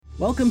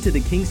Welcome to the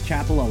Kings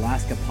Chapel,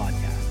 Alaska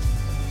podcast.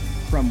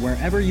 From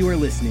wherever you are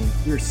listening,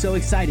 we are so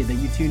excited that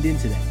you tuned in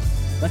today.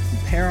 Let's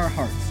prepare our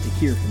hearts to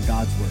hear from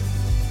God's Word.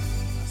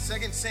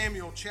 2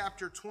 Samuel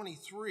chapter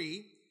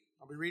 23.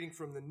 I'll be reading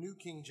from the New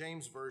King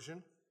James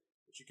Version,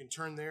 but you can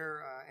turn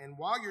there. And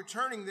while you're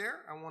turning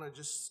there, I want to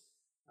just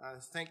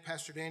thank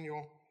Pastor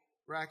Daniel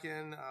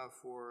Bracken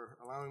for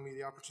allowing me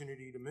the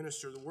opportunity to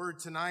minister the Word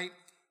tonight.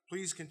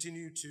 Please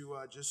continue to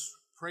just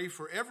pray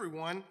for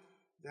everyone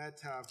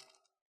that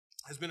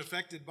has been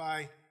affected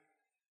by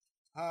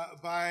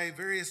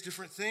various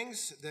different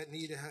things that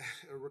need a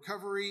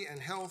recovery and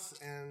health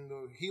and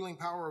the healing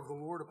power of the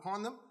Lord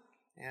upon them.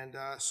 And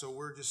so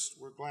we're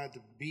glad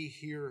to be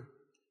here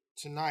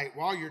tonight.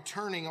 While you're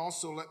turning,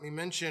 also let me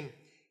mention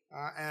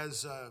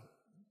as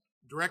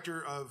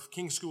director of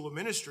King's School of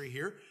Ministry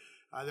here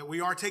that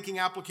we are taking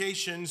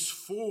applications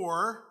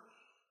for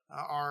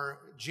our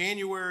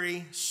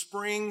January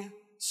spring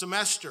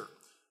semester.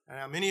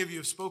 Many of you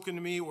have spoken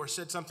to me or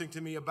said something to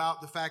me about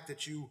the fact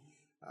that you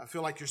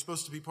feel like you're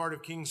supposed to be part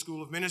of King's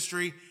School of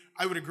Ministry.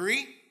 I would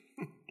agree.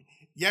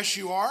 Yes,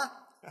 you are.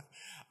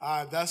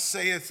 Thus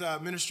saith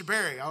Minister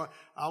Barry.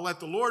 I'll let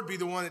the Lord be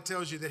the one that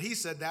tells you that he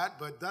said that,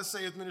 but thus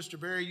saith Minister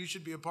Barry, you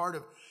should be a part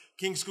of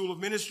King's School of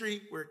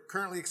Ministry. We're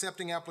currently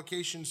accepting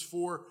applications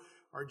for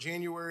our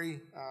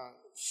January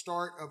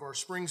start of our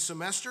spring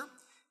semester.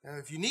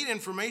 If you need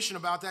information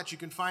about that, you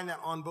can find that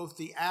on both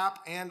the app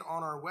and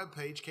on our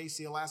webpage,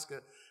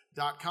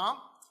 kcalaska.com.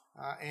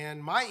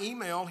 And my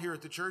email here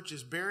at the church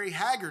is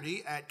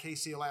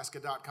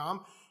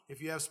barryhaggerty@kcalaska.com.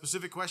 If you have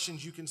specific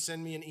questions, you can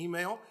send me an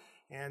email,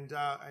 and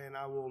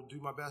I will do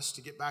my best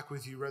to get back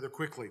with you rather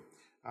quickly.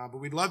 But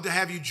we'd love to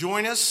have you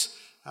join us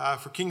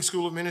for King's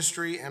School of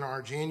Ministry and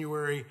our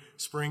January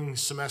spring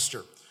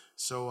semester.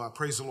 So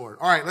praise the Lord.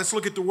 All right, let's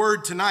look at the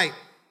Word tonight.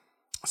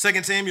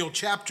 2 Samuel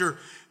chapter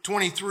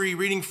 23,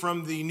 reading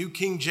from the New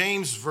King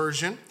James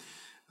Version.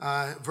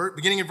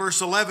 Beginning in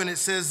verse 11, it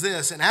says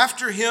this, "And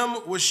after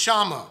him was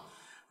Shammah,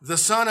 the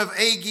son of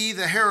Agee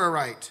the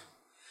Hararite.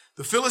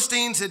 The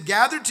Philistines had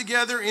gathered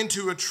together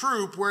into a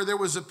troop where there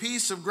was a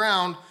piece of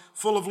ground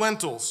full of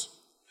lentils.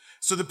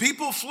 So the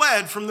people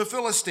fled from the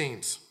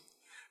Philistines.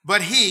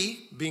 But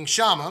he, being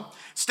Shammah,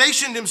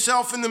 stationed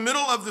himself in the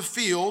middle of the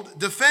field,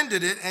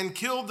 defended it, and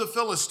killed the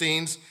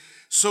Philistines.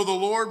 So the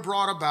Lord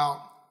brought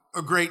about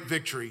a great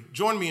victory."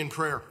 Join me in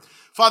prayer.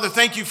 Father,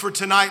 thank you for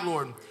tonight,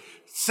 Lord.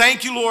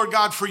 Thank you, Lord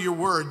God, for your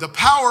word, the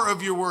power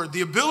of your word,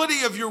 the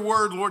ability of your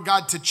word, Lord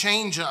God, to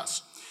change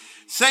us.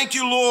 Thank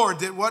you, Lord,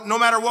 that no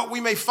matter what we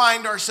may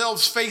find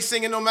ourselves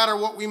facing and no matter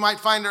what we might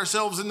find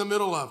ourselves in the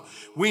middle of,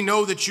 we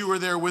know that you are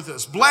there with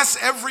us. Bless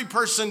every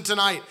person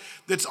tonight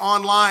that's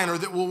online or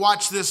that will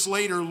watch this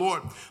later,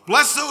 Lord.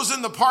 Bless those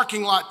in the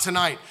parking lot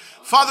tonight.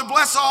 Father,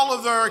 bless all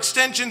of our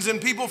extensions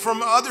and people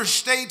from other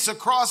states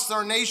across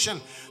our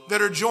nation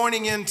that are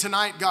joining in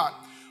tonight, God.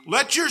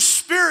 Let your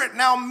spirit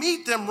now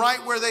meet them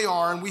right where they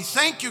are. And we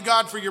thank you,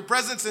 God, for your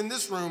presence in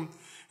this room.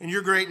 In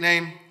your great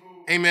name,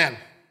 amen.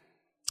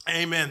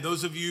 Amen.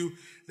 Those of you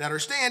that are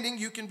standing,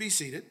 you can be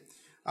seated.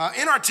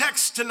 In our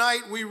text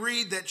tonight, we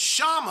read that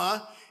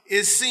Shammah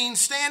is seen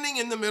standing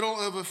in the middle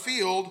of a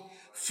field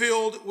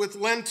filled with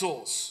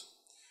lentils.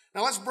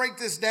 Now let's break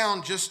this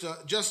down just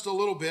a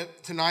little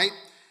bit tonight.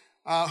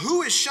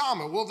 Who is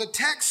Shammah? Well, the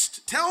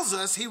text tells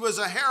us he was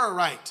a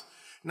Hararite.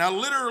 Now,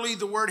 literally,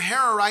 the word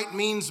Hararite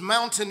means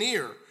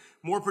mountaineer,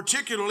 more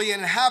particularly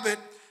an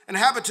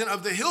inhabitant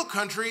of the hill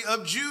country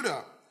of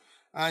Judah.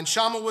 And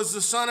Shammah was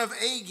the son of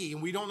Agee,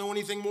 and we don't know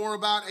anything more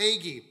about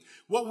Agee.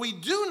 What we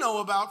do know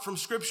about from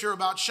Scripture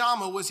about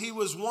Shammah was he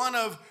was one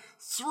of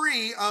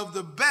three of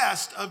the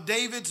best of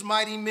David's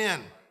mighty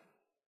men.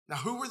 Now,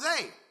 who were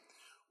they?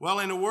 Well,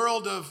 in a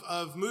world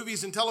of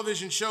movies and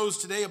television shows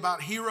today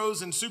about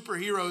heroes and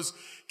superheroes,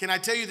 can I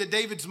tell you that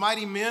David's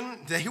mighty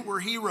men, they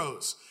were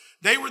heroes.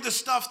 They were the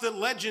stuff that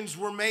legends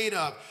were made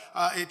of.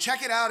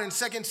 Check it out in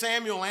 2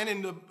 Samuel and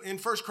in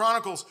 1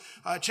 Chronicles.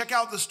 Check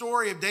out the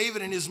story of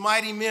David and his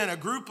mighty men, a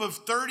group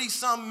of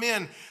 30-some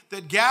men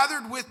that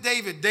gathered with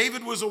David.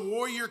 David was a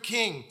warrior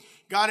king.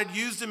 God had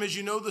used him, as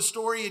you know the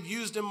story, had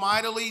used him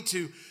mightily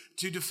to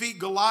defeat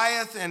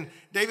Goliath, and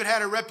David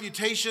had a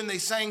reputation. They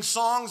sang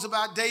songs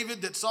about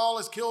David that Saul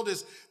has killed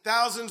his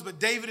thousands, but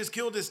David has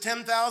killed his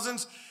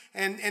 10,000s.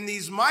 And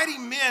these mighty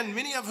men,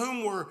 many of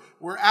whom were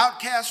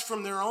outcasts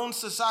from their own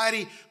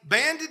society,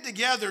 banded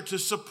together to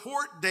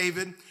support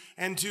David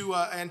and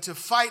to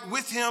fight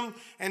with him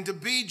and to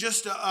be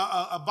just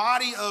a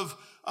body of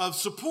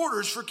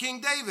supporters for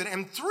King David.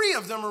 And three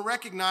of them are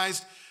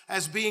recognized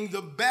as being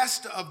the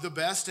best of the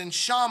best, and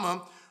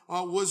Shammah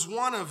was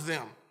one of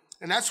them.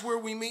 And that's where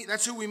we meet.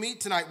 That's who we meet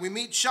tonight. We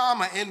meet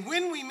Shammah, and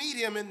when we meet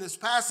him in this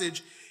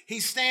passage,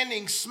 he's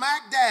standing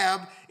smack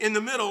dab in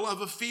the middle of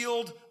a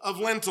field of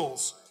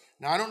lentils.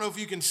 Now, I don't know if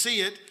you can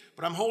see it,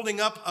 but I'm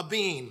holding up a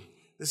bean.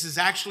 This is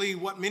actually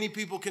what many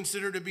people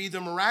consider to be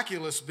the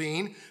miraculous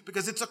bean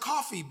because it's a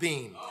coffee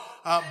bean.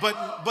 But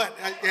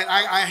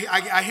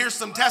I hear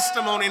some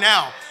testimony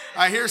now.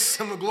 I hear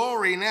some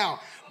glory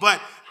now.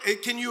 But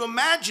can you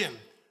imagine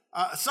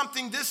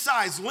something this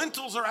size.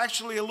 Lentils are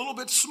actually a little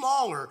bit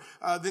smaller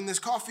than this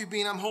coffee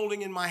bean I'm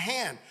holding in my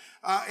hand.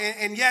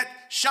 And yet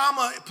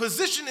Shammah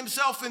positioned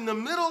himself in the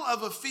middle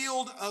of a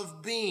field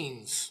of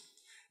beans.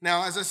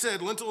 Now, as I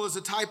said, lentil is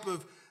a type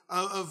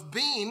of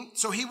bean,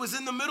 so he was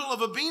in the middle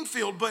of a bean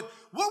field. But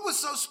what was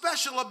so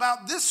special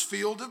about this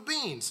field of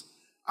beans?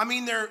 I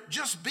mean, they're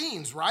just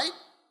beans, right?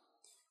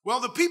 Well,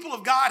 the people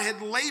of God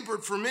had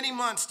labored for many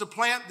months to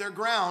plant their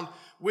ground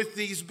with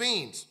these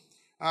beans.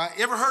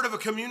 Ever heard of a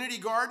community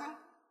garden?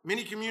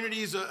 Many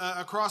communities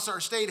across our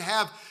state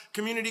have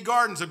community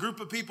gardens. A group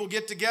of people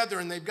get together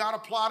and they've got a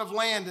plot of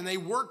land and they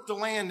work the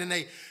land and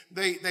they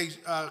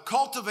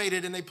cultivate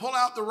it and they pull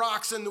out the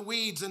rocks and the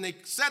weeds and they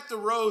set the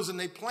rows and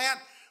they plant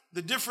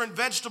the different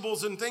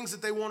vegetables and things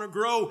that they want to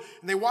grow,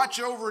 and they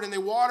watch over it and they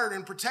water it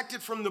and protect it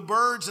from the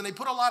birds, and they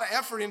put a lot of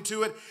effort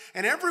into it.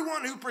 And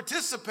everyone who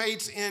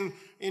participates in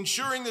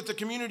ensuring that the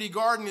community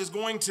garden is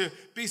going to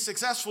be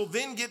successful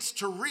then gets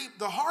to reap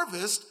the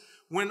harvest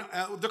when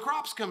the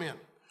crops come in.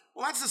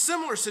 Well, that's a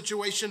similar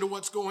situation to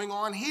what's going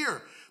on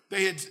here.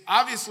 They had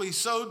obviously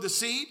sowed the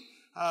seed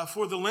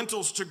for the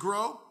lentils to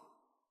grow.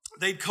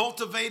 They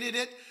cultivated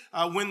it.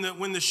 When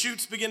the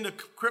shoots began to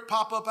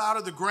pop up out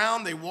of the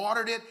ground, they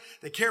watered it.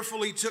 They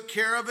carefully took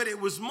care of it. It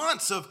was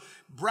months of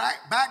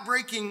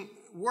backbreaking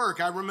work.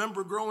 I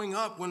remember growing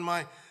up when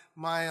my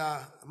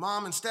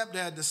mom and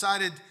stepdad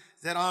decided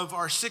that of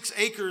our 6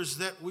 acres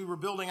that we were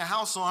building a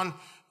house on,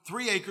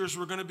 3 acres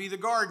were going to be the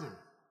garden.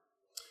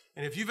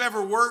 And if you've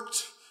ever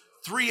worked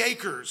 3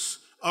 acres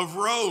of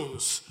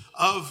rows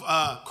of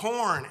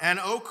corn and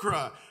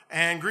okra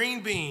and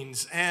green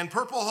beans and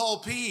purple hull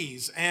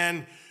peas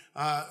and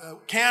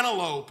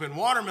cantaloupe and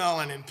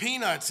watermelon and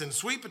peanuts and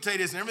sweet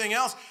potatoes and everything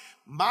else,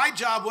 my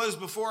job was,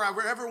 before I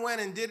ever went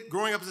and did,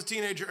 growing up as a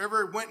teenager,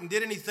 ever went and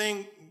did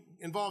anything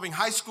involving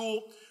high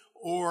school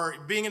or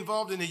being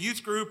involved in a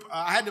youth group,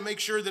 I had to make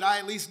sure that I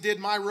at least did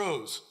my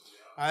rows.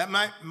 That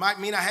might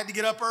mean I had to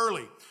get up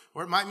early,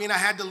 or it might mean I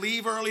had to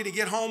leave early to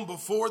get home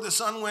before the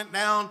sun went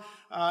down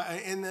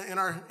in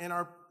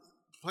our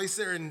place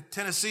there in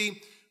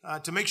Tennessee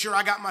to make sure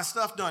I got my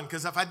stuff done.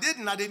 Because if I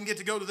didn't get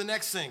to go to the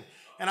next thing.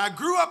 And I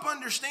grew up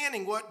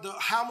understanding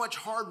how much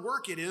hard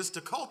work it is to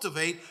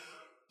cultivate.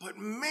 But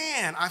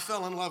man, I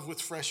fell in love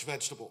with fresh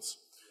vegetables.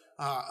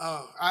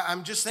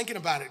 I'm just thinking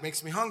about it. It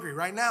makes me hungry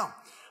right now.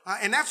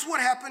 And that's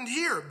what happened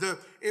here.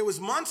 It was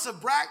months of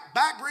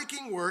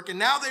backbreaking work, and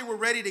now they were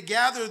ready to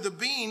gather the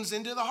beans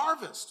into the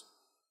harvest.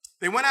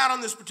 They went out on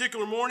this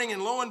particular morning,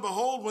 and lo and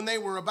behold, when they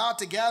were about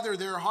to gather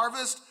their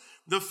harvest,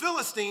 the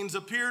Philistines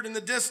appeared in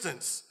the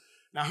distance.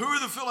 Now, who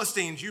are the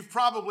Philistines? You've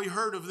probably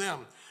heard of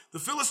them. The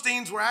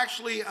Philistines were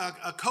actually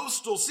a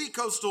coastal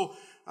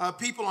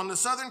people on the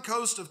southern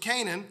coast of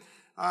Canaan,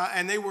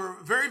 and they were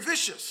very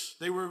vicious.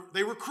 They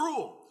were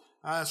cruel.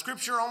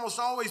 Scripture almost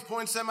always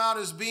points them out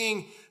as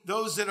being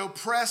those that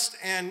oppressed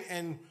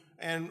and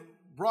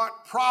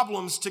brought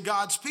problems to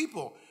God's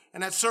people.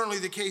 And that's certainly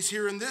the case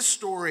here in this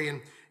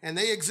story. And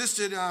they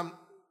existed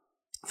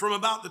from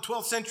about the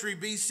 12th century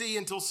BC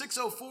until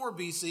 604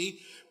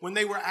 BC, when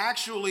they were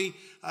actually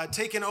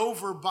taken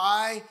over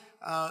by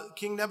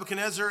King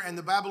Nebuchadnezzar and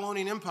the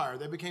Babylonian Empire.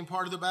 They became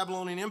part of the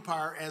Babylonian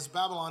Empire as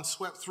Babylon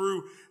swept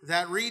through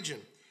that region.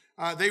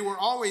 They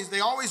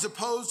always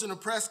opposed and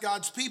oppressed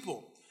God's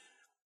people.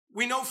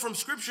 We know from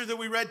Scripture that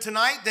we read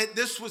tonight that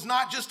this was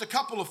not just a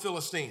couple of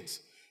Philistines.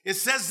 It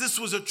says this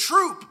was a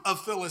troop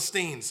of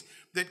Philistines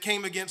that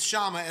came against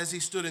Shammah as he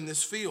stood in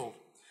this field.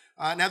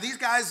 Now these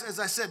guys, as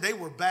I said, they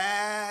were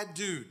bad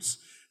dudes.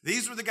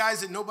 These were the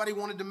guys that nobody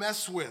wanted to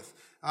mess with.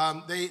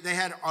 They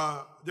had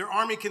their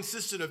army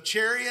consisted of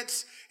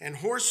chariots and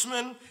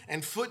horsemen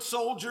and foot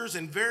soldiers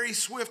and very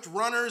swift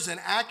runners and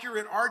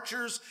accurate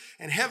archers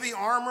and heavy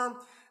armor.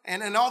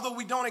 And although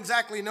we don't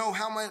exactly know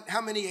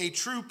how many a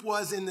troop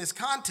was in this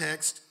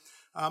context,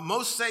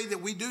 most say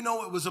that we do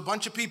know it was a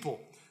bunch of people,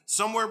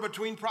 somewhere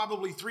between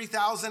probably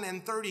 3,000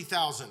 and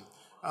 30,000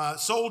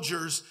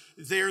 soldiers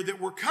there that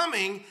were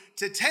coming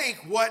to take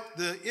what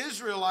the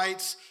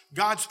Israelites,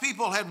 God's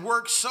people, had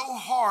worked so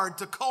hard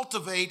to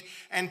cultivate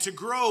and to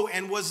grow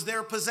and was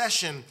their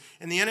possession.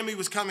 And the enemy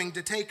was coming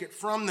to take it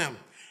from them.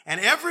 And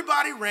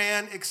everybody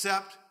ran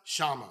except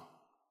Shammah.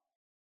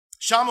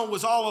 Shammah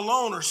was all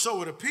alone, or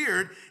so it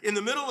appeared, in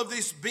the middle of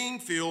this bean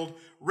field,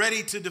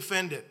 ready to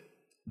defend it.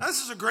 Now,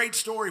 this is a great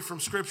story from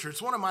Scripture.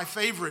 It's one of my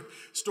favorite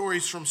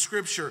stories from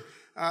Scripture,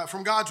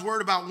 from God's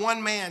Word, about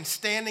one man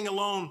standing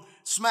alone,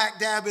 smack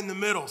dab in the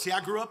middle. See, I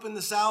grew up in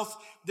the South.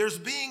 There's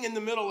being in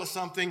the middle of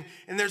something,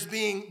 and there's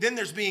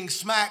being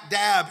smack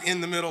dab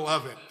in the middle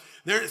of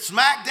it.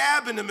 Smack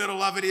dab in the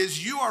middle of it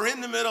is you are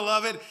in the middle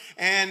of it,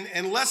 and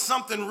unless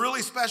something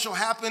really special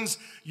happens,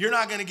 you're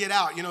not going to get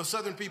out. You know,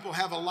 Southern people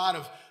have a lot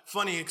of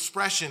funny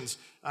expressions.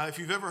 If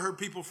you've ever heard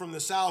people from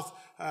the South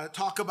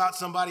talk about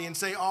somebody and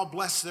say, "Oh,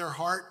 bless their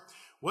heart,"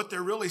 what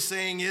they're really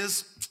saying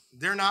is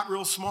they're not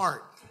real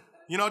smart.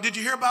 You know, did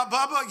you hear about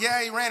Bubba?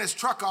 Yeah, he ran his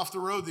truck off the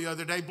road the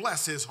other day.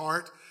 Bless his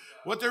heart.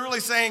 What they're really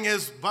saying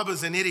is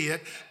Bubba's an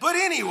idiot. But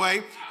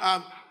anyway,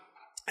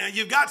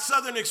 You've got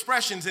Southern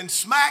expressions, and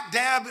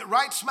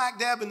right smack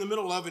dab in the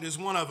middle of it is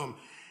one of them.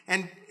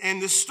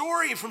 And the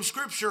story from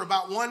Scripture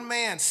about one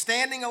man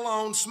standing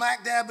alone,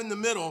 smack dab in the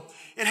middle,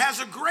 it has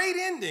a great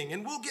ending,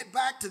 and we'll get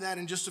back to that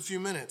in just a few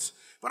minutes.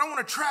 But I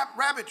want to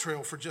rabbit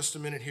trail for just a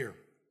minute here.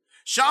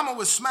 Shammah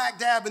was smack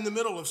dab in the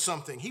middle of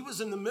something. He was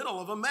in the middle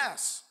of a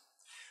mess.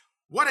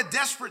 What a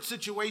desperate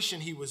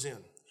situation he was in,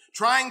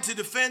 trying to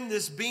defend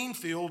this bean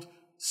field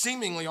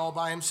seemingly all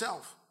by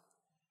himself.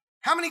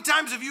 How many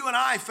times have you and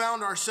I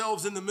found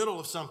ourselves in the middle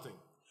of something?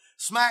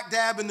 Smack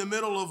dab in the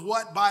middle of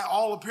what, by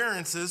all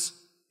appearances,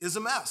 is a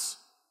mess.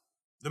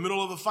 The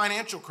middle of a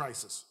financial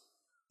crisis,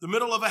 the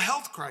middle of a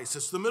health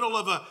crisis, the middle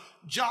of a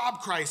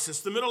job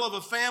crisis, the middle of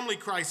a family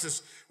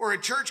crisis, or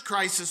a church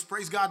crisis,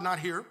 praise God, not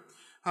here,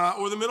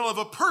 or the middle of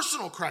a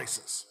personal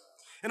crisis.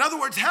 In other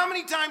words, how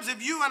many times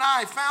have you and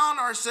I found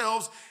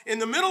ourselves in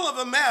the middle of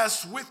a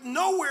mess with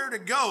nowhere to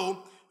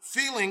go,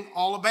 feeling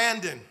all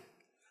abandoned?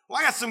 Well,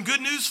 I got some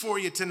good news for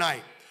you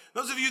tonight.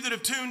 Those of you that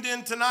have tuned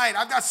in tonight,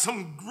 I've got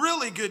some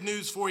really good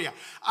news for you.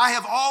 I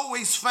have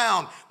always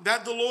found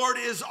that the Lord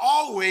is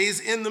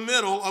always in the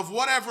middle of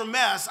whatever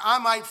mess I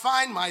might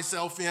find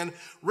myself in,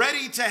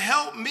 ready to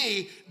help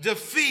me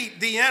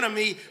defeat the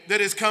enemy that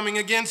is coming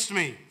against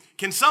me.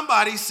 Can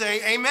somebody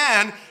say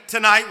amen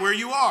tonight where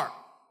you are?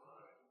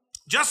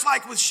 Just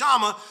like with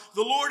Shammah,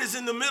 the Lord is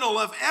in the middle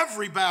of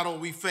every battle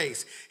we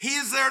face. He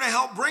is there to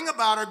help bring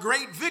about a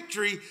great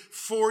victory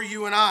for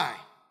you and I.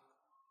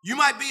 You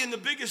might be in the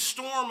biggest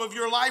storm of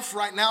your life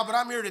right now, but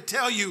I'm here to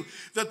tell you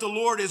that the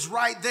Lord is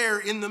right there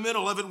in the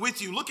middle of it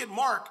with you. Look at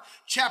Mark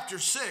chapter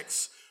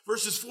 6,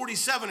 verses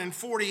 47 and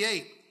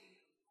 48. It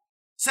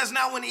says,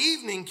 "Now when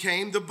evening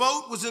came, the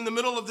boat was in the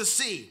middle of the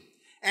sea,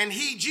 and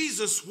he,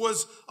 Jesus,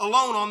 was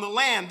alone on the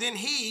land. Then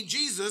he,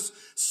 Jesus,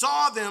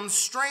 saw them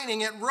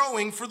straining at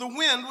rowing, for the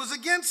wind was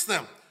against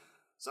them."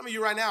 Some of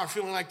you right now are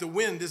feeling like the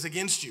wind is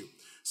against you.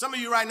 Some of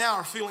you right now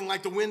are feeling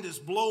like the wind is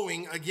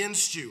blowing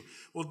against you.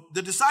 Well,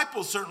 the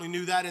disciples certainly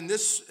knew that in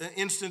this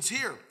instance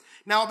here.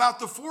 "Now about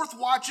the fourth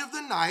watch of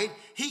the night,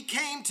 he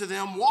came to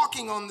them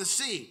walking on the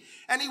sea,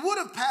 and he would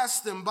have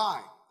passed them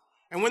by.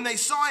 And when they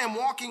saw him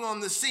walking on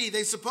the sea,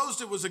 they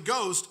supposed it was a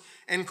ghost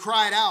and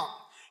cried out."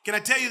 Can I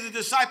tell you, the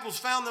disciples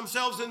found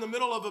themselves in the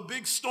middle of a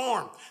big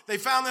storm. They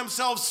found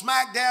themselves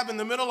smack dab in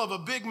the middle of a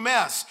big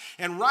mess.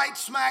 And right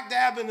smack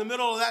dab in the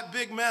middle of that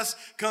big mess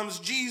comes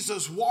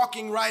Jesus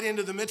walking right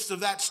into the midst of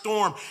that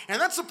storm.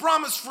 And that's a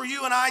promise for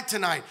you and I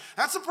tonight.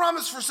 That's a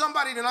promise for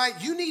somebody tonight.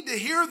 You need to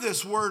hear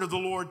this word of the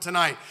Lord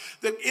tonight.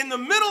 That in the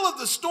middle of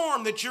the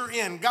storm that you're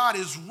in, God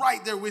is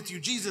right there with you.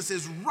 Jesus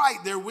is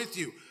right there with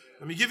you.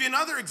 Let me give you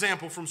another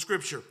example from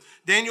Scripture.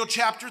 Daniel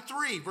chapter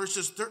 3,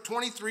 verses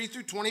 23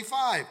 through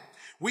 25.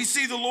 We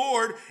see the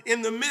Lord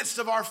in the midst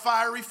of our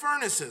fiery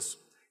furnaces.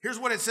 Here's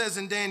what it says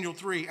in Daniel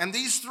 3. "And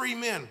these three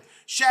men,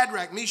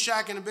 Shadrach,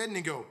 Meshach, and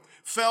Abednego,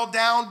 fell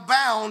down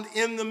bound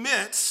in the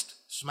midst,"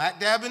 smack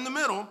dab in the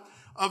middle,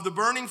 "of the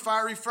burning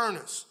fiery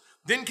furnace.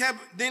 Then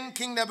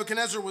King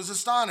Nebuchadnezzar was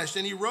astonished,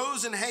 and he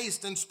rose in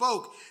haste and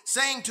spoke,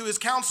 saying to his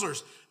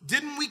counselors,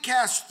 'Didn't we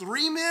cast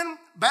three men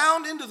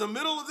bound into the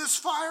middle of this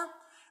fire?'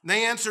 And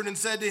they answered and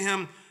said to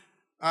him,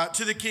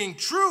 to the king,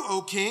 'True,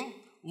 O king.'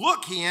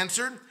 'Look,' he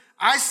answered,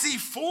 'I see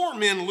four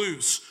men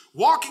loose,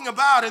 walking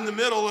about in the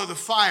middle of the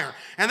fire,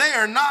 and they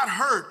are not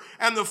hurt.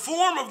 And the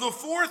form of the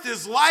fourth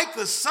is like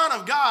the Son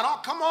of God.'" Oh,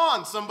 come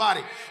on,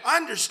 somebody.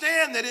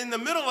 Understand that in the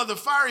middle of the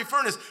fiery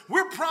furnace,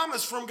 we're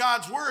promised from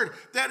God's word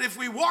that if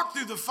we walk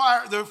through the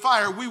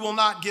fire, we will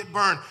not get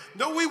burned.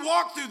 Though we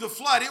walk through the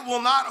flood, it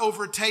will not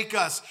overtake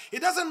us. It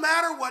doesn't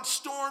matter what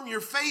storm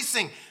you're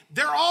facing.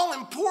 They're all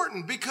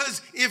important,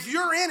 because if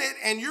you're in it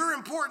and you're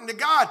important to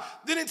God,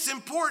 then it's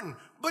important.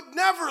 But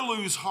never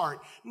lose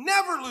heart.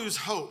 Never lose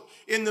hope.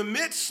 In the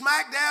midst,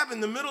 smack dab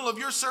in the middle of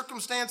your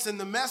circumstance and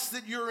the mess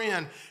that you're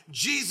in,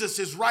 Jesus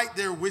is right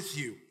there with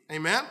you.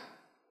 Amen?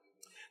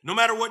 No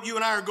matter what you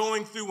and I are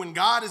going through, when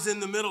God is in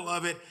the middle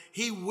of it,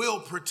 he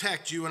will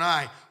protect you and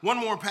I. One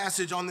more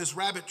passage on this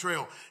rabbit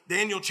trail.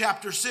 Daniel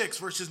chapter 6,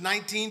 verses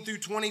 19 through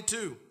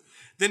 22.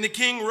 "Then the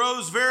king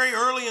rose very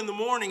early in the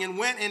morning and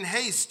went in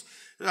haste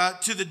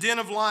to the den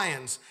of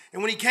lions.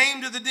 And when he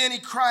came to the den, he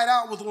cried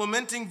out with a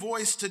lamenting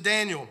voice to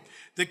Daniel.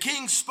 The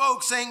king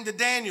spoke, saying to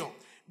Daniel,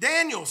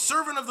 'Daniel,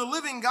 servant of the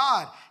living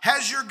God,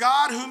 has your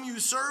God whom you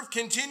serve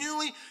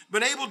continually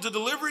been able to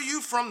deliver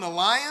you from the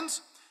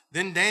lions?'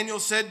 Then Daniel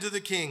said to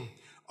the king,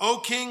 'O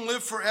king,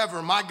 live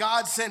forever. My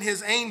God sent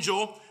his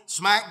angel,'"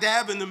 smack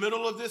dab in the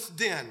middle of this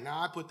den.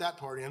 Now I put that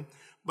part in.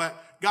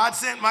 "But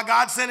my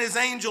God sent his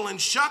angel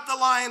and shut the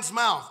lion's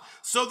mouth,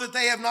 so that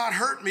they have not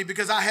hurt me,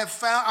 because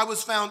I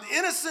was found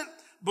innocent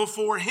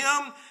before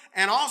him.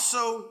 And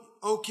also,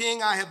 O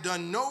king, I have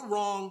done no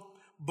wrong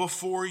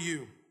before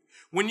you.'"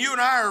 When you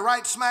and I are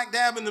right smack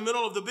dab in the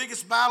middle of the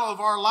biggest battle of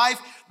our life,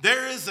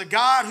 there is a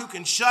God who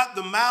can shut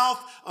the mouth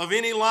of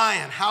any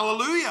lion.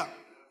 Hallelujah.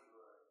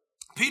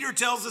 Peter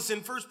tells us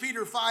in 1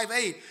 Peter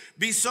 5:8,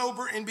 "Be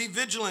sober and be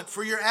vigilant,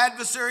 for your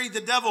adversary,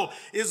 the devil,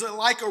 is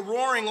like a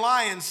roaring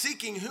lion,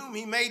 seeking whom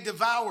he may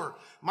devour.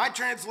 My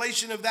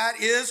translation of that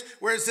is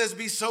where it says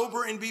be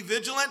sober and be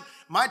vigilant.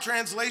 My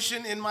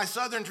translation in my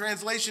Southern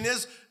translation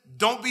is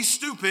don't be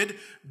stupid.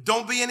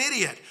 Don't be an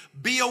idiot.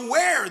 Be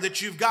aware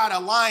that you've got a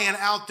lion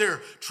out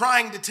there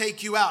trying to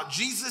take you out.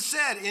 Jesus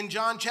said in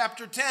John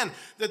chapter 10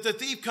 that the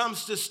thief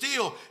comes to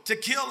steal, to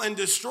kill, and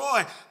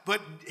destroy.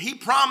 But he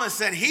promised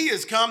that he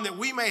has come that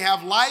we may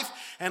have life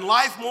and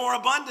life more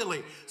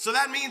abundantly. So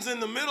that means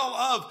in the middle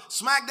of,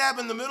 smack dab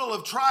in the middle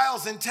of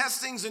trials and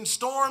testings and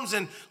storms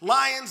and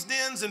lions'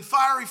 dens and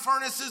fiery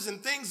furnaces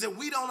and things that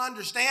we don't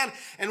understand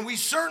and we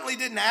certainly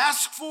didn't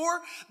ask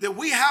for, that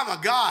we have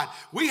a God.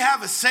 We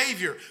have a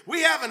Savior.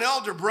 We have an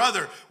elder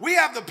brother. We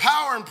have the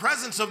power and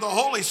presence of the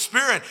Holy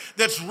Spirit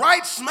that's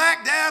right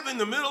smack dab in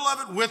the middle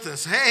of it with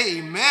us.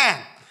 Amen.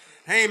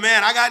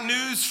 Amen. I got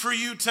news for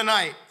you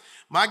tonight.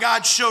 My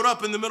God showed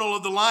up in the middle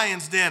of the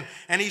lion's den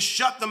and he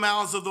shut the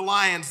mouths of the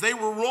lions. They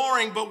were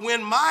roaring, but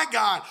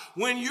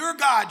when your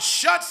God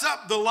shuts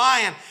up the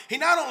lion, he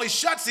not only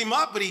shuts him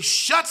up, but he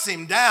shuts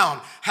him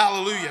down.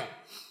 Hallelujah.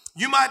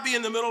 You might be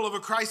in the middle of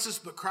a crisis,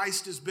 but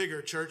Christ is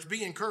bigger, church.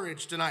 Be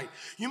encouraged tonight.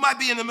 You might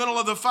be in the middle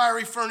of the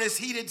fiery furnace,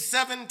 heated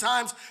 7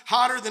 times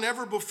hotter than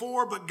ever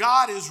before, but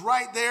God is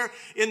right there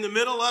in the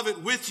middle of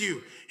it with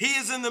you. He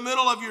is in the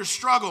middle of your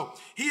struggle.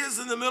 He is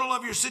in the middle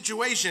of your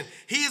situation.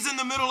 He is in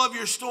the middle of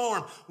your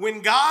storm.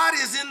 When God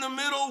is in the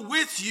middle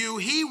with you,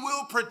 he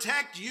will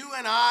protect you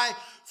and I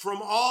from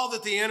all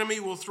that the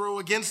enemy will throw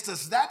against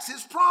us. That's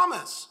his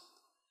promise.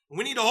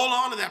 We need to hold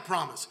on to that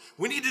promise.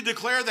 We need to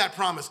declare that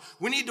promise.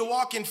 We need to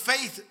walk in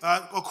faith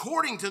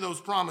according to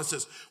those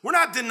promises. We're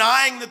not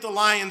denying that the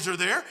lions are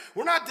there.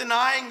 We're not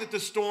denying that the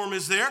storm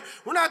is there.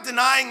 We're not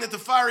denying that the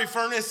fiery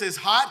furnace is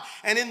hot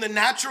and in the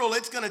natural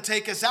it's going to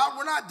take us out.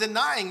 We're not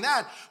denying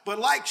that. But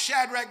like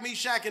Shadrach,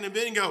 Meshach, and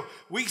Abednego,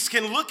 we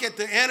can look at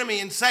the enemy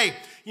and say,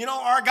 you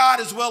know, our God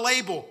is well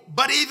able.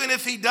 But even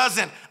if he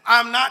doesn't,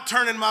 I'm not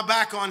turning my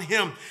back on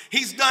him.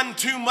 He's done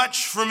too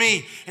much for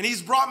me. And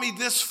he's brought me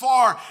this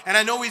far. And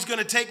I know he's going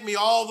to take me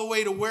all the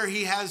way to where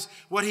he has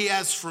what he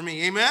has for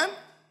me. Amen?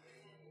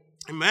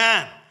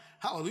 Amen.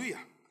 Hallelujah.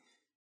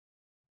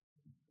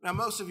 Now,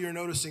 most of you are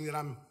noticing that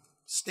I'm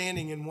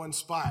standing in one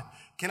spot.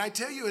 Can I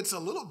tell you it's a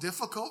little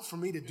difficult for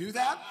me to do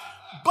that?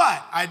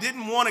 But I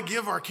didn't want to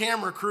give our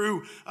camera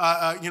crew,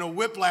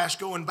 whiplash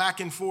going back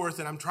and forth.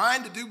 And I'm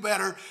trying to do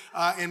better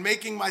in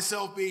making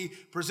myself be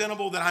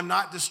presentable, that I'm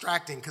not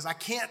distracting, because I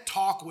can't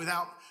talk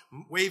without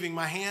waving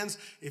my hands.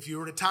 If you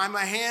were to tie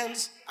my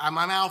hands,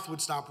 my mouth would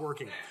stop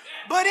working.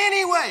 But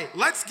anyway,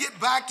 let's get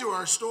back to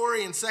our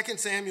story in 2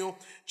 Samuel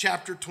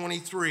chapter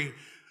 23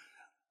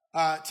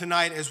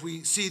 tonight as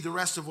we see the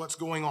rest of what's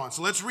going on.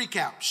 So let's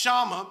recap.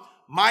 Shammah,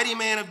 mighty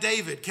man of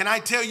David. Can I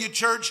tell you,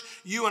 church,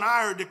 you and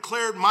I are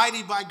declared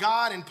mighty by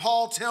God, and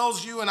Paul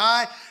tells you and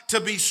I to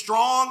be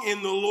strong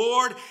in the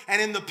Lord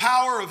and in the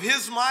power of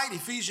his might,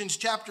 Ephesians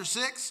chapter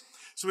 6.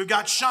 So we've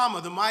got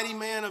Shammah, the mighty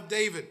man of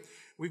David.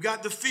 We've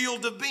got the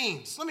field of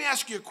beans. Let me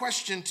ask you a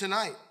question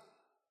tonight.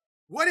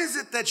 What is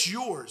it that's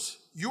yours,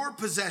 your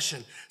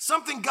possession?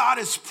 Something God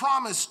has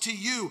promised to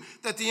you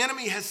that the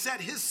enemy has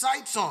set his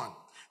sights on,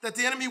 that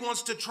the enemy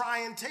wants to try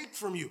and take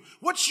from you.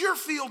 What's your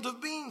field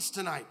of beans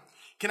tonight?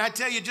 Can I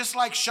tell you, just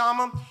like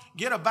Shammah,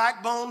 get a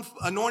backbone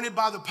anointed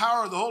by the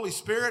power of the Holy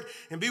Spirit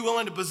and be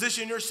willing to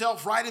position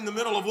yourself right in the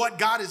middle of what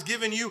God has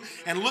given you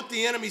and look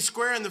the enemy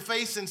square in the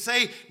face and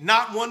say,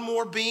 not one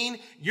more bean.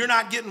 You're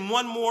not getting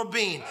one more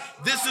bean.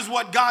 This is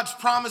what God's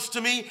promised to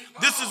me.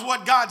 This is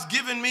what God's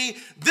given me.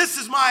 This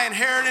is my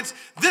inheritance.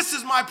 This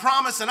is my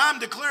promise. And I'm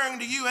declaring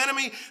to you,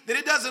 enemy, that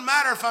it doesn't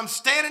matter if I'm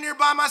standing here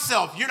by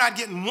myself. You're not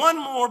getting one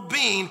more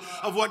bean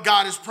of what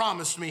God has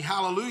promised me.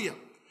 Hallelujah.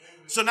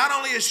 So not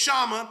only is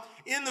Shammah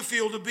in the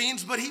field of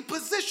beans, but he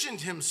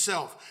positioned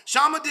himself.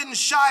 Shammah didn't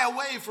shy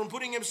away from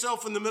putting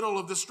himself in the middle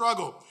of the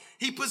struggle.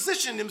 He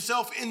positioned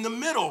himself in the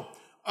middle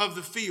of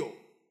the field.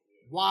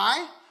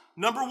 Why?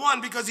 Number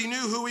one, because he knew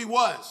who he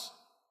was.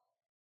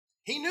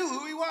 He knew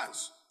who he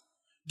was.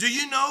 Do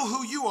you know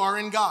who you are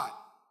in God?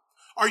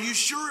 Are you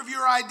sure of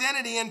your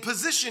identity and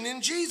position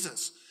in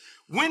Jesus?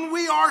 When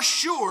we are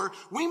sure,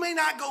 we may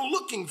not go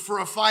looking for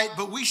a fight,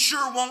 but we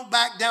sure won't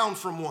back down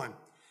from one.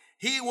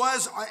 He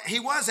was,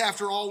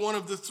 after all, one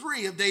of the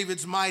 3 of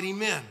David's mighty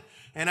men.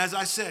 And as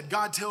I said,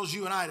 God tells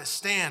you and I to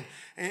stand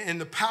in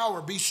the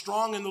power, be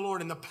strong in the Lord,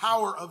 in the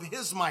power of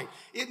his might.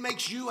 It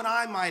makes you and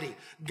I mighty.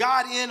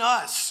 God in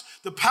us,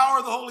 the power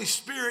of the Holy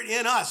Spirit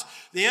in us.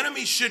 The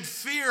enemy should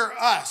fear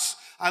us.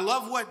 I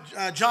love what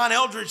John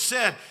Eldredge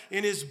said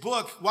in his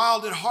book,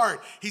 Wild at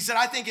Heart. He said,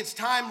 I think it's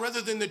time, rather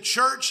than the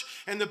church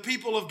and the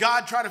people of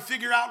God try to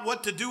figure out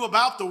what to do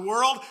about the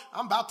world.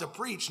 I'm about to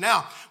preach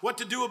now. What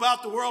to do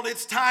about the world.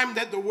 It's time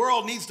that the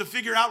world needs to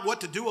figure out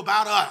what to do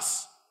about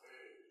us.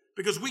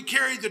 Because we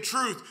carry the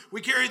truth.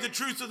 We carry the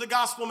truth of the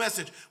gospel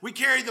message. We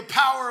carry the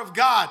power of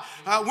God.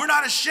 We're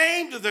not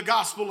ashamed of the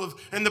gospel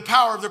and the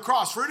power of the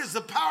cross, for it is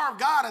the power of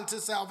God unto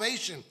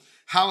salvation.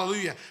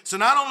 Hallelujah. So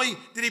not only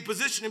did he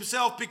position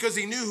himself because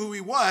he knew who he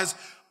was,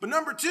 but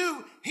number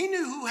 2, he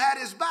knew who had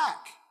his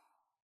back.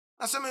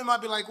 Now somebody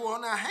might be like,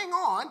 well, now hang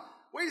on.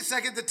 wait a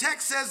second, the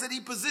text says that he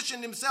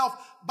positioned himself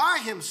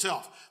by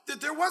himself,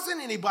 that there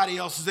wasn't anybody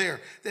else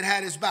there that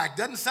had his back.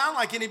 Doesn't sound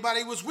like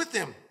anybody was with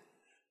him.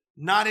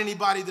 Not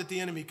anybody that the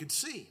enemy could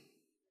see.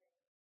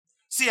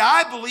 See,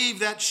 I believe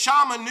that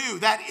Shammah knew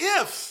that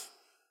if,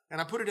 and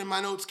I put it in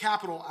my notes,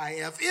 capital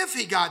if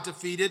he got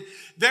defeated,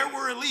 there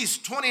were at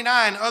least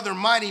 29 other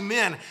mighty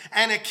men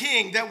and a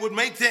king that would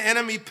make the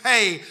enemy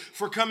pay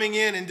for coming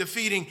in and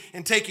defeating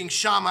and taking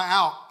Shammah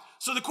out.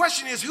 So the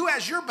question is, who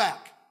has your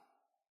back?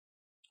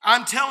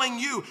 I'm telling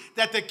you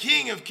that the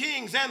King of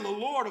Kings and the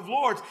Lord of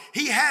Lords,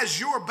 he has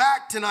your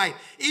back tonight.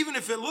 Even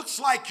if it looks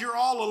like you're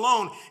all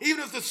alone,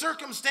 even if the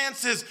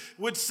circumstances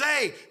would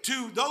say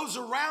to those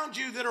around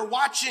you that are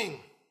watching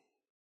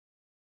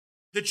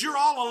that you're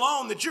all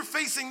alone, that you're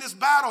facing this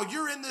battle,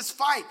 you're in this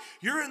fight,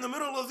 you're in the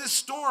middle of this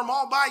storm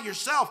all by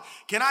yourself.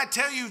 Can I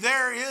tell you,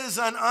 there is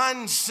an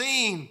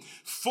unseen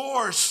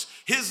force.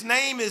 His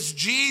name is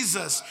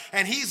Jesus,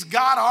 and he's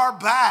got our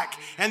back,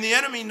 and the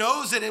enemy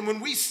knows it. And when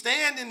we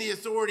stand in the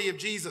authority of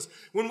Jesus,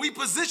 when we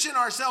position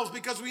ourselves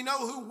because we know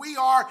who we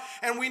are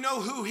and we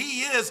know who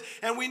he is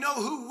and we know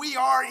who we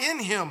are in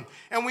him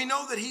and we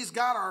know that he's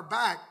got our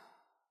back,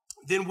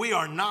 then we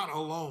are not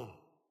alone.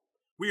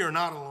 We are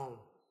not alone.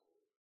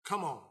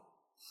 Come on.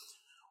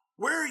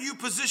 Where are you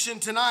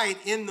positioned tonight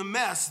in the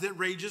mess that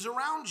rages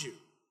around you?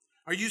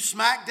 Are you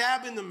smack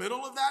dab in the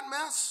middle of that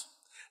mess?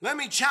 Let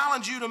me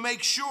challenge you to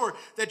make sure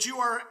that you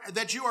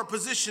are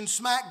positioned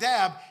smack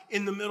dab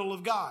in the middle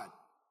of God.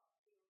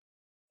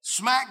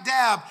 Smack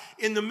dab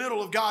in the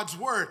middle of God's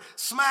word.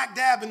 Smack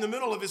dab in the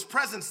middle of his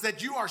presence,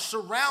 that you are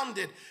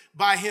surrounded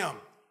by him.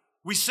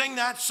 We sing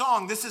that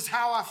song, "This is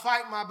how I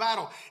fight my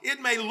battle."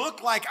 It may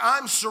look like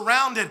I'm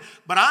surrounded,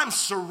 but I'm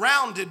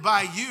surrounded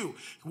by you.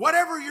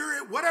 Whatever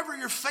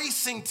you're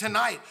facing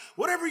tonight,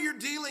 whatever you're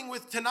dealing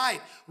with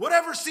tonight,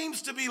 whatever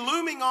seems to be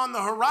looming on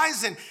the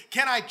horizon,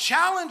 can I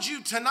challenge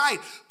you tonight?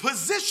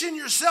 Position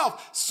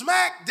yourself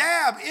smack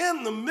dab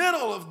in the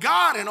middle of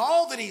God and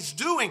all that he's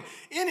doing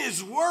in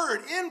his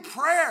word, in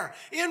prayer,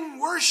 in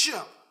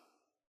worship.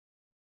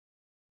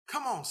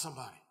 Come on,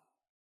 somebody.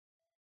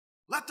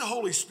 Let the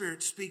Holy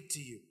Spirit speak to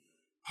you.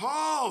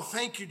 Oh,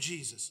 thank you,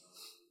 Jesus.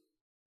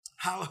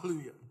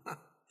 Hallelujah.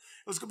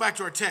 Let's go back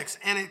to our text.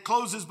 And it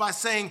closes by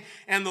saying,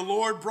 "And the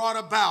Lord brought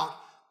about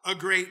a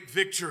great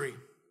victory."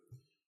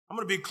 I'm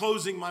going to be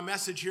closing my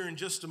message here in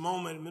just a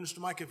moment. And Minister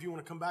Mike, if you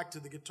want to come back to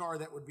the guitar,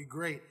 that would be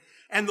great.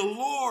 And the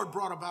Lord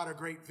brought about a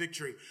great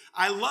victory.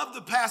 I love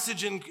the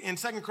passage in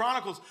 2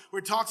 Chronicles where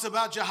it talks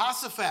about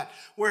Jehoshaphat,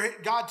 where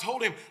God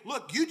told him,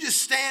 look, you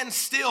just stand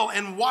still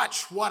and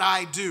watch what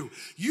I do.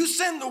 You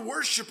send the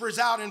worshipers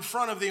out in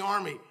front of the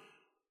army.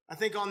 I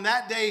think on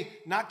that day,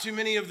 not too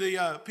many of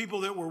the people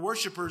that were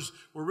worshipers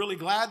were really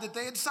glad that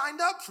they had signed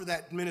up for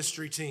that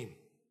ministry team,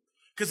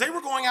 because they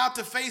were going out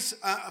to face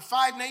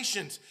 5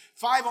 nations,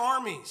 5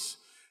 armies.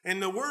 And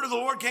the word of the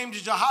Lord came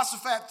to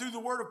Jehoshaphat through the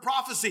word of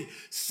prophecy.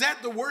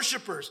 Set the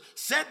worshipers,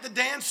 set the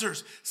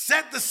dancers,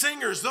 set the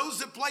singers, those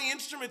that play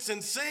instruments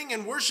and sing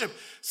and worship.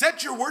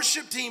 Set your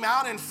worship team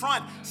out in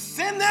front.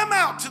 Send them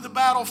out to the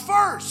battle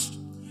first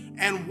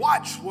and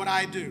watch what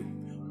I do.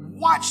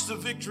 Watch the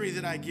victory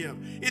that I give.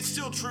 It's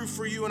still true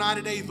for you and I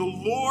today. The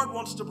Lord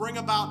wants to bring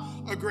about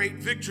a great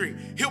victory.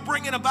 He'll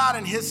bring it about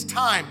in his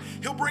time.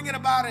 He'll bring it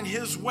about in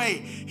his way.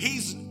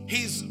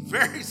 He's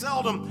very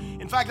seldom,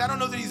 in fact, I don't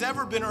know that he's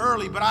ever been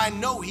early, but I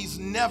know he's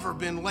never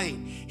been late.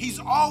 He's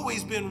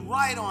always been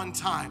right on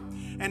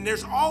time. And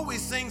there's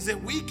always things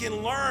that we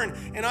can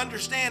learn and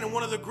understand. And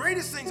one of the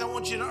greatest things I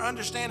want you to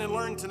understand and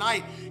learn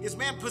tonight is,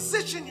 man,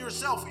 position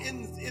yourself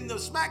in the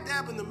smack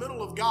dab in the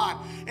middle of God,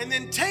 and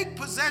then take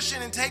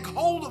possession and take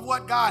hold of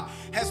what God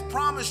has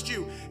promised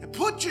you. And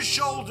put your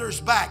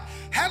shoulders back.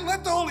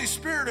 Let the Holy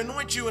Spirit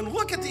anoint you, and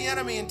look at the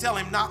enemy and tell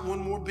him, not one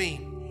more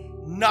beam.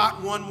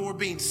 Not one more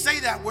beam.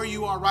 Say that where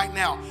you are right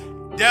now.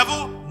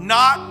 Devil,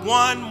 not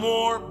one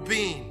more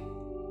beam.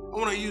 I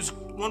want to use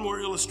one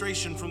more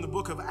illustration from the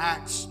book of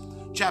Acts,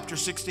 chapter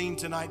 16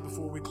 tonight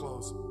before we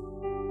close.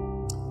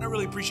 I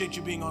really appreciate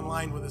you being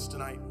online with us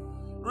tonight.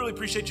 I really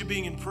appreciate you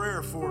being in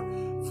prayer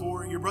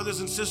for your brothers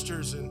and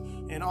sisters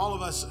and all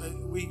of us.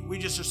 We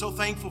just are so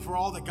thankful for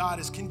all that God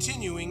is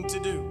continuing to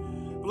do.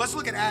 But let's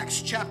look at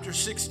Acts chapter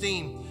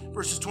 16,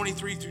 verses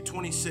 23 through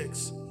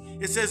 26.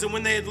 It says, "And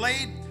when they had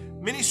laid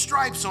many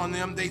stripes on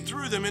them, they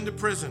threw them into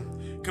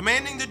prison,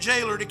 commanding the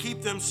jailer to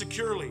keep them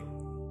securely.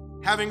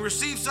 Having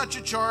received such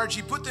a charge,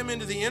 he put them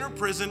into the inner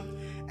prison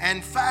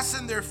and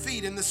fastened their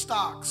feet in the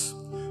stocks.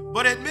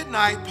 But at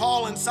midnight,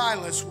 Paul and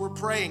Silas were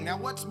praying." Now,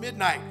 what's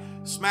midnight?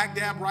 Smack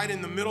dab right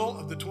in the middle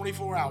of the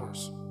 24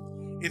 hours.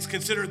 It's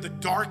considered the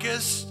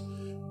darkest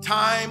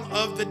time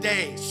of the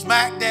day.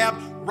 Smack dab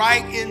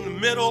right in the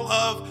middle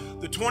of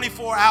the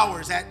 24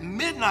 hours. At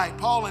midnight,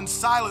 Paul and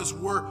Silas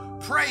were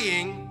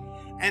praying,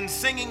 and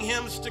singing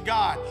hymns to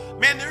God.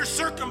 Man, their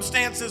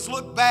circumstances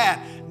look bad.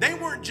 They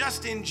weren't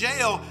just in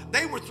jail,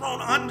 they were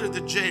thrown under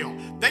the jail.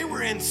 They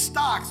were in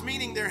stocks,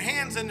 meaning their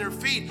hands and their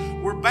feet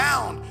were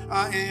bound.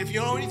 And if you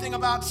know anything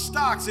about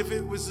stocks, if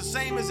it was the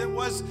same as it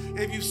was,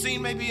 if you've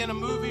seen maybe in a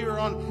movie or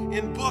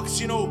in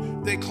books, you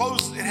know, it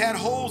had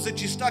holes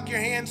that you stuck your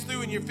hands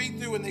through and your feet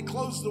through, and they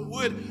closed the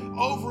wood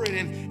over it,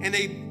 and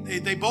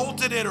they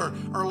bolted it or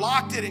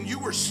locked it, and you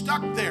were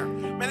stuck there.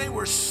 Man, they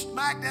were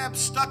smack dab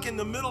stuck in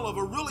the middle of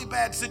a really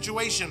bad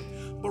situation.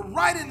 But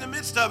right in the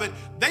midst of it,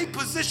 they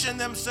positioned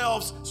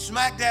themselves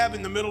smack dab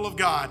in the middle of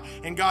God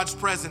and God's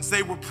presence.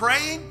 They were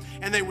praying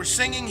and they were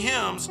singing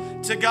hymns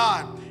to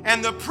God.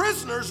 And the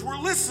prisoners were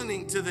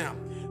listening to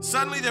them.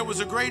 Suddenly there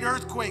was a great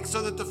earthquake,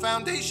 so that the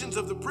foundations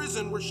of the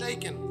prison were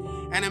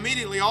shaken. And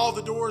immediately all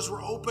the doors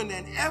were opened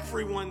and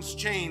everyone's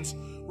chains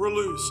were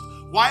loosed.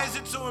 Why is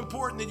it so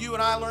important that you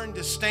and I learn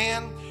to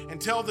stand and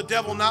tell the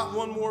devil not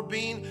one more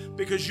bean?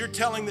 Because you're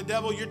telling the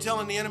devil, you're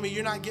telling the enemy,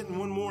 you're not getting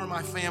one more of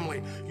my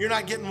family. You're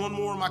not getting one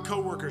more of my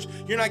coworkers.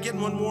 You're not getting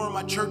one more of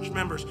my church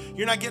members.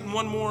 You're not getting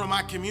one more of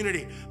my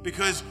community.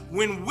 Because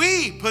when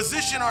we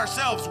position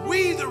ourselves,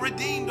 we the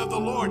redeemed of the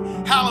Lord,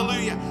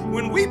 hallelujah,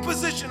 when we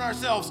position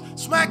ourselves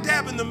smack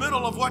dab in the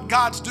middle of what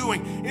God's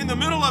doing, in the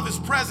middle of his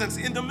presence,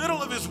 in the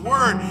middle of his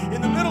word,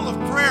 in the middle of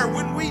prayer,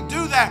 when we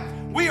do that,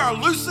 we are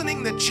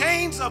loosening the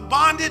chains of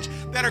bondage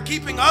that are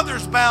keeping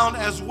others bound,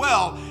 as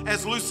well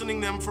as loosening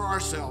them for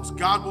ourselves.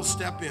 God will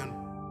step in.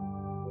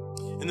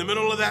 In the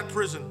middle of that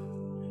prison,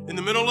 in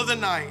the middle of the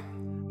night,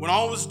 when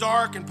all was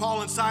dark and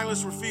Paul and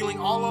Silas were feeling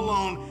all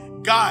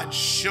alone, God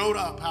showed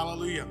up,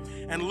 hallelujah,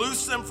 and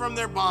loosed them from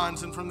their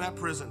bonds and from that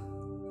prison.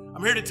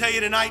 I'm here to tell you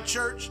tonight,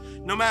 church,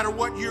 no matter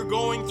what you're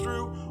going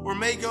through or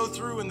may go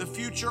through in the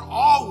future,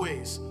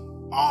 always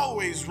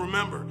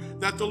remember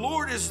that the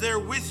Lord is there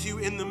with you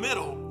in the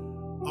middle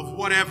of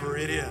whatever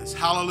it is.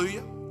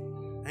 Hallelujah.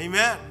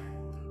 Amen.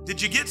 Did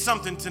you get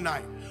something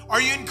tonight? Are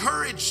you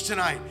encouraged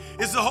tonight?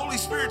 Is the Holy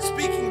Spirit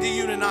speaking to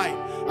you tonight?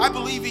 I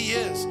believe he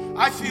is.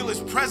 I feel his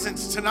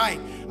presence tonight,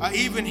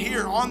 even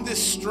here on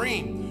this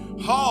stream.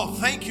 Oh,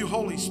 thank you,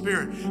 Holy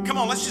Spirit. Come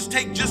on, let's just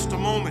take just a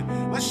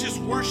moment. Let's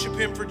just worship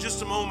him for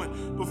just a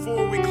moment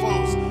before we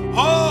close.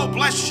 Oh,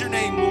 bless your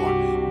name,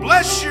 Lord.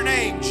 Bless your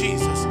name,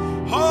 Jesus.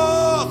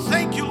 Oh,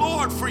 thank you,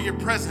 Lord, for your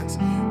presence.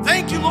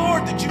 Thank you,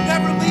 Lord, that you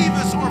never leave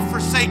us or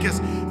forsake us.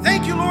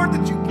 Thank you, Lord,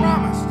 that you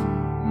promised,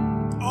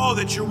 oh,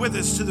 that you're with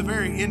us to the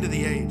very end of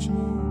the age.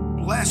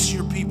 Bless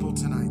your people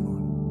tonight,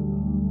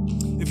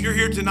 Lord. If you're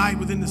here tonight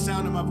within the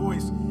sound of my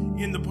voice,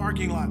 in the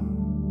parking lot,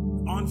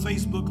 on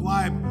Facebook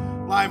Live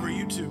or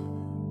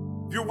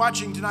YouTube, if you're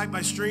watching tonight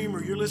by stream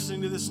or you're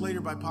listening to this later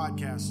by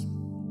podcast,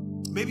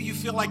 maybe you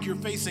feel like you're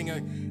facing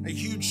a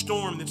huge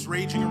storm that's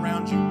raging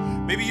around you.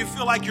 Maybe you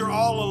feel like you're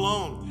all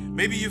alone.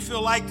 Maybe you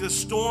feel like the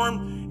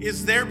storm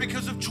is there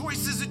because of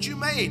choices that you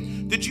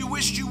made, that you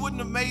wished you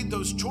wouldn't have made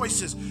those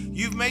choices.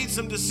 You've made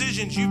some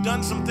decisions. You've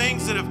done some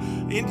things that have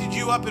ended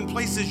you up in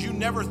places you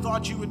never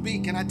thought you would be.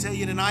 Can I tell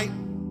you tonight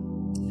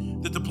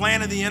that the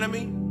plan of the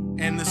enemy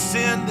and the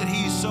sin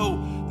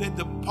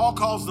that Paul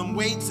calls them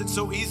weights that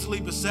so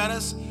easily beset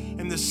us,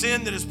 and the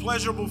sin that is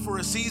pleasurable for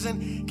a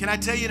season, can I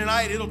tell you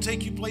tonight, it'll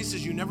take you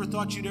places you never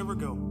thought you'd ever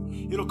go.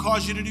 It'll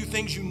cause you to do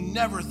things you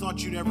never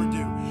thought you'd ever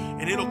do.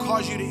 And it'll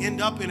cause you to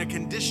end up in a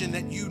condition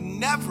that you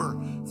never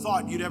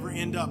thought you'd ever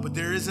end up. But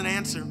there is an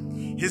answer.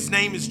 His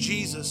name is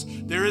Jesus.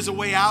 There is a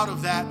way out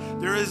of that.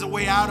 There is a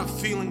way out of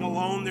feeling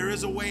alone. There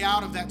is a way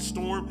out of that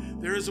storm.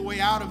 There is a way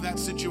out of that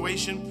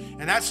situation.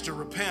 And that's to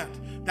repent.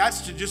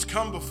 That's to just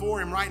come before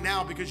him right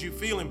now because you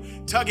feel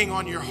him tugging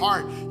on your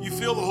heart. You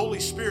feel the Holy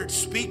Spirit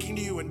speaking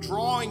to you and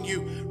drawing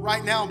you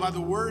right now by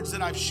the words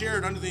that I've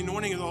shared under the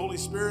anointing of the Holy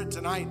Spirit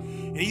tonight.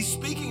 And he's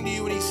speaking to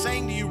you and he's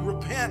saying to you,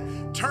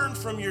 repent, turn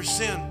from your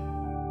sin.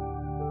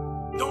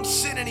 Don't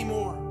sin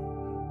anymore.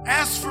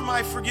 Ask for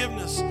my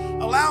forgiveness.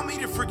 Allow me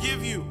to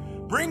forgive you.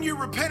 Bring your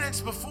repentance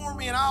before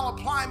me and I'll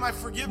apply my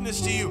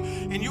forgiveness to you,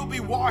 and you'll be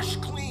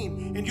washed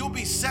clean and you'll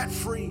be set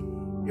free.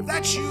 If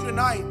that's you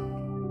tonight,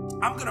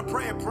 I'm going to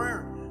pray a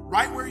prayer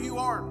right where you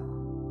are.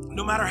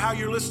 No matter how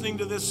you're listening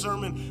to this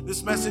sermon,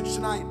 this message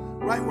tonight,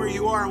 right where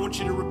you are, I want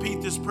you to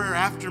repeat this prayer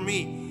after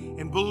me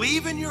and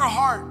believe in your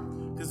heart,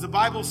 because the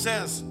Bible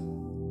says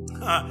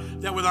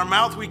that with our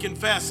mouth we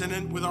confess and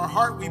then with our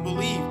heart we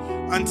believe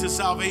unto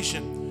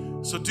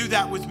salvation. So do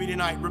that with me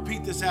tonight.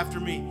 Repeat this after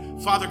me.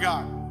 Father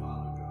God,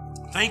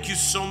 thank you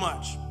so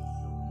much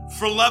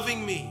for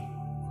loving me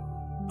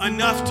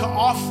enough to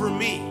offer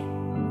me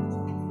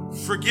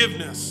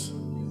forgiveness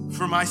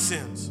for my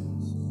sins.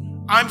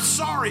 I'm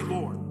sorry,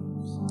 Lord,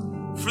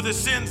 for the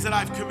sins that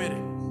I've committed.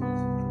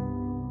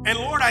 And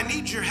Lord, I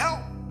need your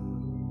help.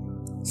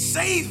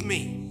 Save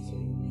me.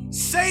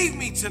 Save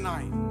me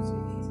tonight.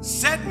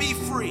 Set me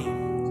free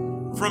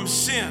from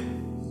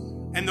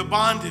sin and the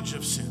bondage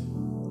of sin.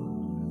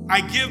 I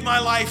give my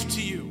life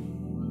to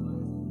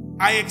you.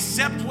 I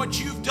accept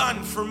what you've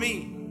done for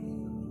me.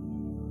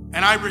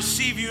 And I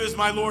receive you as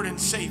my Lord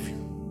and Savior.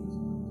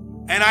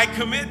 And I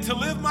commit to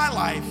live my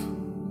life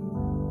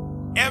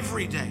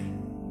every day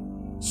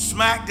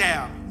smack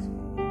dab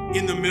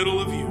in the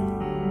middle of you.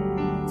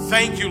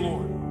 Thank you,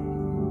 Lord.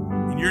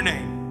 In your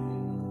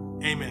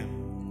name,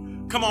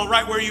 amen. Come on,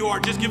 right where you are,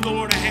 just give the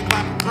Lord a hand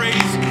clap of praise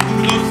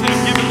for those that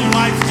have given their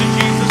lives to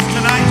Jesus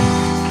tonight.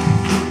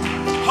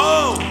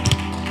 Oh,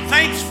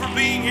 thanks for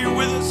being here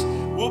with us.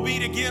 We'll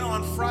meet again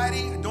on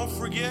Friday. Don't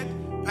forget,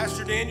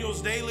 Pastor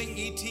Daniel's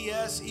Daily,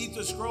 ETS, Eat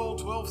the Scroll,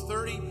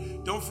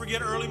 12:30. Don't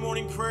forget early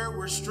morning prayer.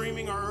 We're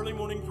streaming our early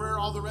morning prayer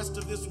all the rest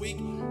of this week.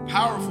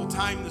 Powerful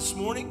time this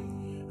morning.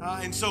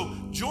 And so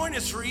join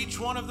us for each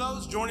one of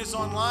those. Join us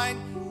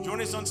online. Join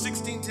us on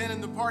 1610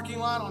 in the parking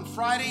lot on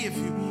Friday if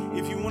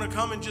you want to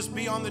come and just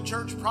be on the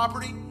church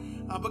property.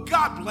 But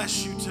God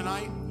bless you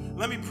tonight.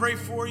 Let me pray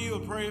for you, a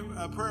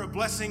prayer of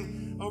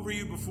blessing over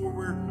you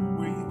before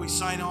we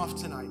sign off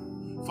tonight.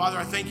 Father,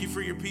 I thank you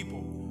for your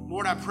people.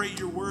 Lord, I pray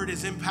your word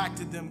has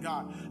impacted them,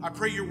 God. I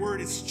pray your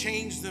word has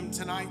changed them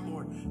tonight,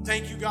 Lord.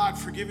 Thank you, God,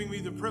 for giving me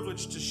the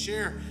privilege to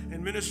share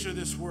and minister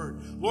this word.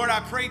 Lord,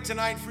 I pray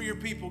tonight for your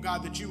people,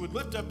 God, that you would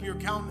lift up your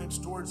countenance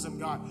towards them,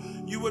 God.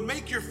 You would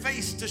make your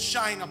face to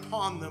shine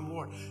upon them,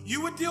 Lord. You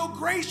would deal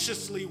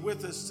graciously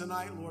with us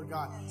tonight, Lord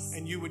God,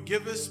 and you would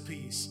give us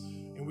peace.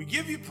 And we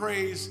give you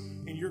praise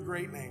in your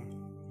great name.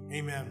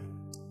 Amen.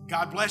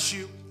 God bless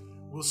you.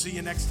 We'll see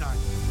you next time.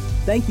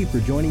 Thank you for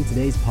joining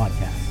today's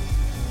podcast.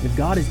 If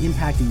God is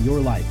impacting your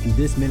life through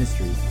this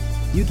ministry,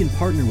 you can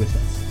partner with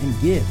us and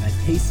give at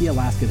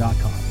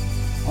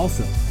kcalaska.com.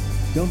 Also,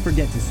 don't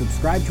forget to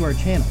subscribe to our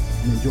channel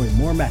and enjoy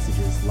more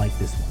messages like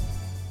this one.